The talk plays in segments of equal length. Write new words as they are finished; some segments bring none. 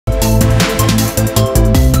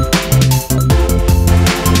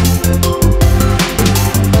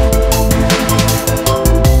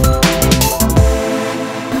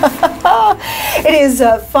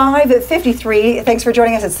5:53. Thanks for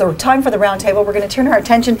joining us. It's the time for the roundtable. We're going to turn our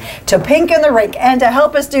attention to Pink in the Rink. And to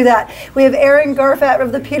help us do that, we have Aaron Garfat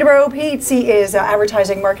of the Peterborough Petes. He is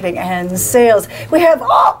advertising, marketing, and sales. We have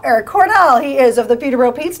Eric Cornell. He is of the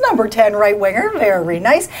Peterborough Petes, number 10 right winger. Very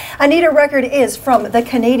nice. Anita Record is from the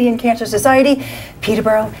Canadian Cancer Society,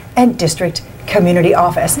 Peterborough and District Community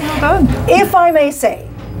Office. Well done. If I may say,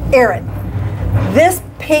 Aaron, this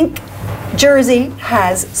pink jersey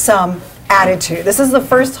has some attitude. This is the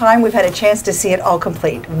first time we've had a chance to see it all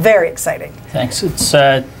complete. Very exciting. Thanks. It's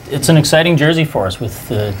an exciting jersey for us with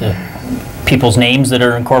the people's names that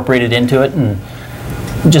are incorporated into it, and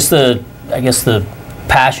just I guess the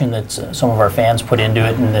passion that some of our fans put into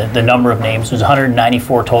it, and the number of names. There's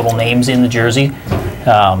 194 total names in the jersey.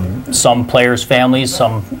 Some players' families,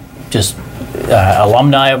 some just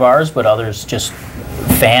alumni of ours, but others just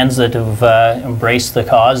fans that have embraced the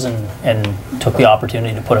cause and took the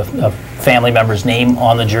opportunity to put a family member's name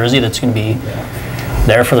on the jersey that's going to be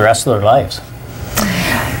there for the rest of their lives.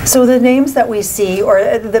 So the names that we see,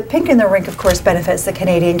 or the Pink in the Rink, of course, benefits the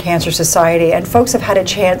Canadian Cancer Society, and folks have had a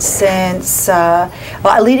chance since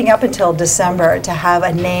leading up until December to have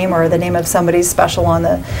a name or the name of somebody special on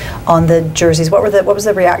the jerseys. What was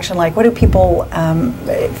the reaction like? What do people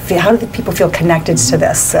feel? How do the people feel connected to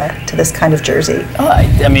this kind of jersey?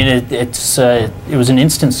 I mean, it was an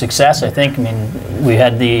instant success. I think. I mean, we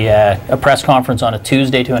had a press conference on a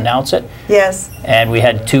Tuesday to announce it. Yes. And we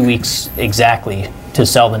had 2 weeks exactly to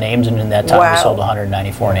sell the names, and in that time we sold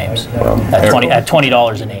 194 names at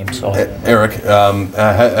 $20 a name. So, Eric,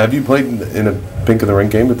 have you played in a Pink in the Rink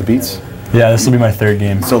game with the Petes? Yeah, this will be my third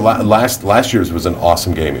game. So last year's was an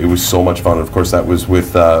awesome game. It was so much fun. And of course, that was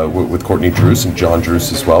with Courtney Druce and John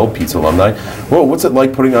Druce as well, Pete's alumni. Well, what's it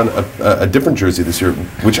like putting on a different jersey this year,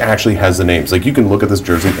 which actually has the names? Like, you can look at this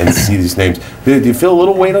jersey and see these names. Do you feel a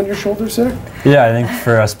little weight on your shoulders there? Yeah, I think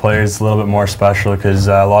for us players, it's a little bit more special because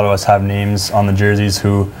a lot of us have names on the jerseys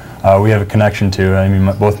who we have a connection to. I mean,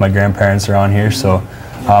 both my grandparents are on here, so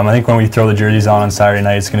I think when we throw the jerseys on Saturday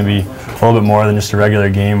night, it's going to be a little bit more than just a regular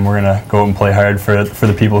game. We're going to go out and play hard for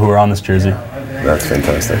the people who are on this jersey. That's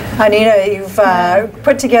fantastic. Anita, you've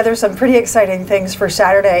put together some pretty exciting things for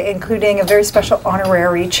Saturday, including a very special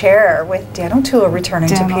honorary chair with Dan O'Toole returning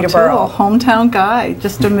to Peterborough. O'Toole, hometown guy.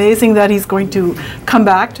 Just amazing that he's going to come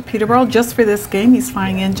back to Peterborough just for this game. He's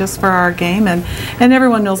flying in just for our game, and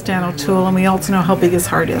everyone knows Dan O'Toole, and we also know how big his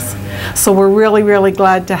heart is. So we're really, really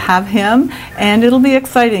glad to have him, and it'll be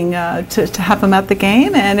exciting to have him at the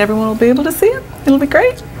game, and everyone will be able to see him. It'll be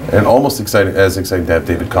great. And almost as exciting to have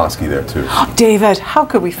David Koski there too. David, how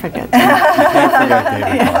could we forget? You can't forget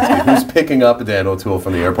David Koski, who's picking up Dan O'Toole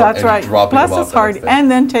from the airport and dropping him off. And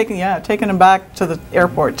then taking him back to the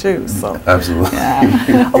airport too. So absolutely.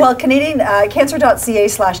 Yeah. Well, Canadian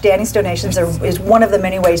cancer.ca/Danny's donations is one of the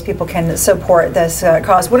many ways people can support this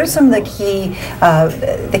cause. What are some of the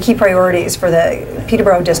key priorities for the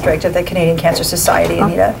Peterborough district of the Canadian Cancer Society,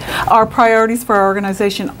 Anita? Our priorities for our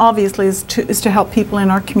organization obviously is to help people in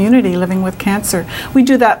our community living with cancer. We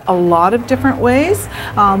do that a lot of different ways.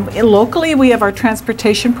 Locally, we have our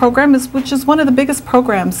transportation program, which is one of the biggest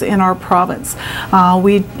programs in our province.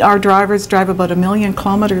 Our drivers drive about 1 million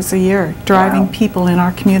kilometers a year, driving people in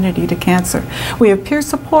our community to cancer. We have peer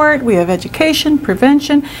support, we have education,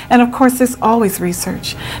 prevention, and of course there's always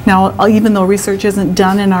research. Now, even though research isn't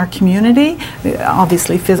done in our community,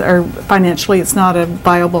 obviously financially it's not a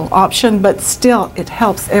viable option, but still it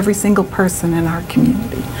helps every single person in our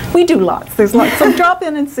community. We do lots. There's lots. So drop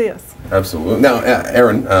in and see us. Absolutely. Now,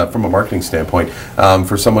 Aaron, from a marketing standpoint,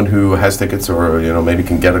 for someone who has tickets or maybe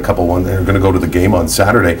can get a couple one, they're going to go to the game on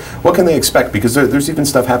Saturday. What can they expect? Because there's even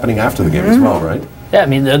stuff happening after the game as well, right? Yeah, I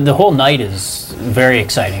mean, the whole night is very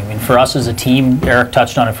exciting. I mean, for us as a team, Eric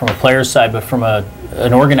touched on it from a player's side, but from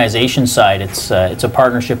an organization side, it's a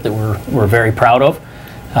partnership that we're very proud of.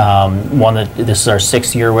 One that this is our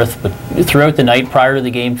 6th year with, but throughout the night prior to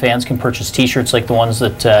the game, fans can purchase t-shirts like the ones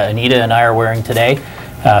that Anita and I are wearing today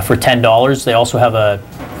for $10. They also have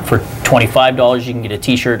for $25 you can get a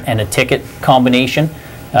t-shirt and a ticket combination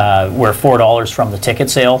where $4 from the ticket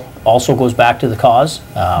sale also goes back to the cause.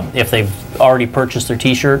 If they've already purchased their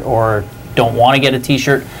t-shirt or don't want to get a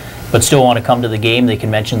t-shirt but still want to come to the game, they can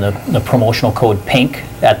mention the promotional code PINK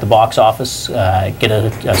at the box office, get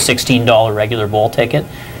a $16 regular bowl ticket,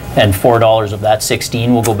 and $4 of that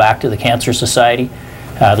 $16 will go back to the Cancer Society.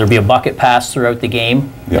 There'll be a bucket pass throughout the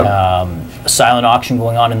game, a silent auction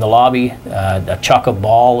going on in the lobby, a chuck a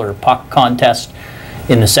ball or puck contest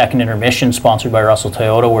in the second intermission sponsored by Russell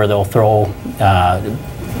Toyota, where they'll throw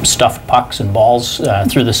stuffed pucks and balls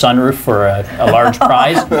through the sunroof for a large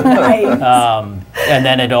prize. Nice. And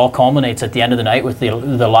then it all culminates at the end of the night with the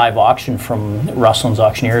live auction from Russell's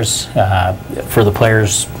Auctioneers for the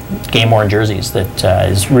players' game-worn jerseys. That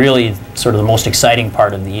is really sort of the most exciting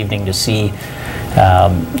part of the evening, to see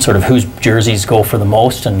sort of whose jerseys go for the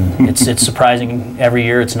most. And it's surprising every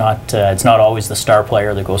year. It's not always the star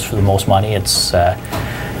player that goes for the most money. It's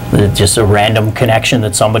just a random connection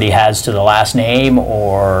that somebody has to the last name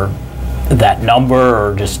or that number,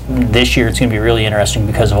 or just this year it's going to be really interesting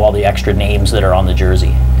because of all the extra names that are on the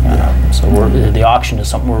jersey. So the auction is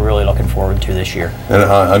something we're really looking forward to this year. And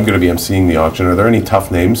I'm going to be emceeing the auction. Are there any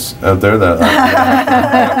tough names out there that I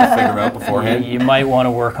have to figure out beforehand? You might want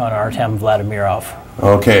to work on Artem Vladimirov.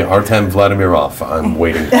 Okay, Artem Vladimirov. I'm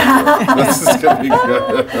waiting. This is going to be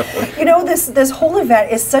good. You know, this whole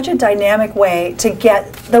event is such a dynamic way to get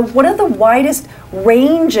one of the widest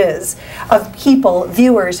ranges of people,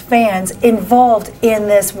 viewers, fans involved in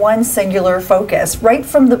this one singular focus, right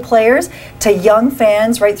from the players to young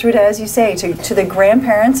fans, right through to, as you say, to the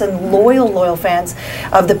grandparents and loyal fans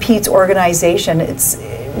of the Pete's organization. It's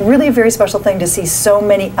really a very special thing to see so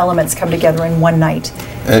many elements come together in one night.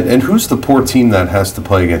 And who's the poor team that has to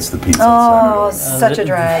play against the Pete's on Saturday? Such a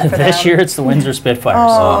drag for them. This year it's the Windsor Spitfires.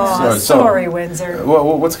 Oh, sorry, Windsor.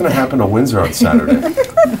 Well, what's going to happen to Windsor on Saturday?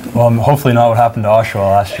 Well, hopefully not what happened to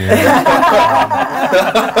Oshawa last year. So,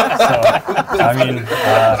 I mean,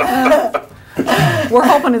 We're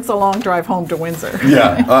hoping it's a long drive home to Windsor.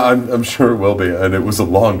 Yeah, I'm sure it will be. And it was a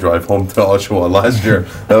long drive home to Oshawa last year.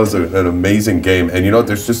 That was an amazing game. And you know,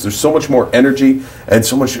 there's so much more energy and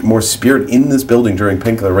so much more spirit in this building during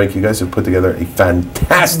Pink in the Rink. You guys have put together a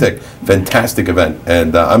fantastic event.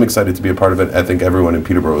 And I'm excited to be a part of it. I think everyone in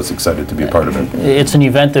Peterborough is excited to be a part of it. It's an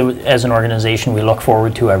event that, as an organization, we look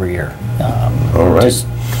forward to every year. All right.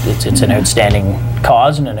 It's an outstanding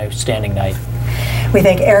cause and an outstanding night. We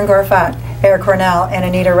thank Aaron Garfat, Eric Cornell, and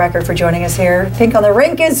Anita Record for joining us here. Pink on the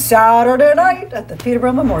Rink is Saturday night at the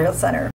Peterborough Memorial Center.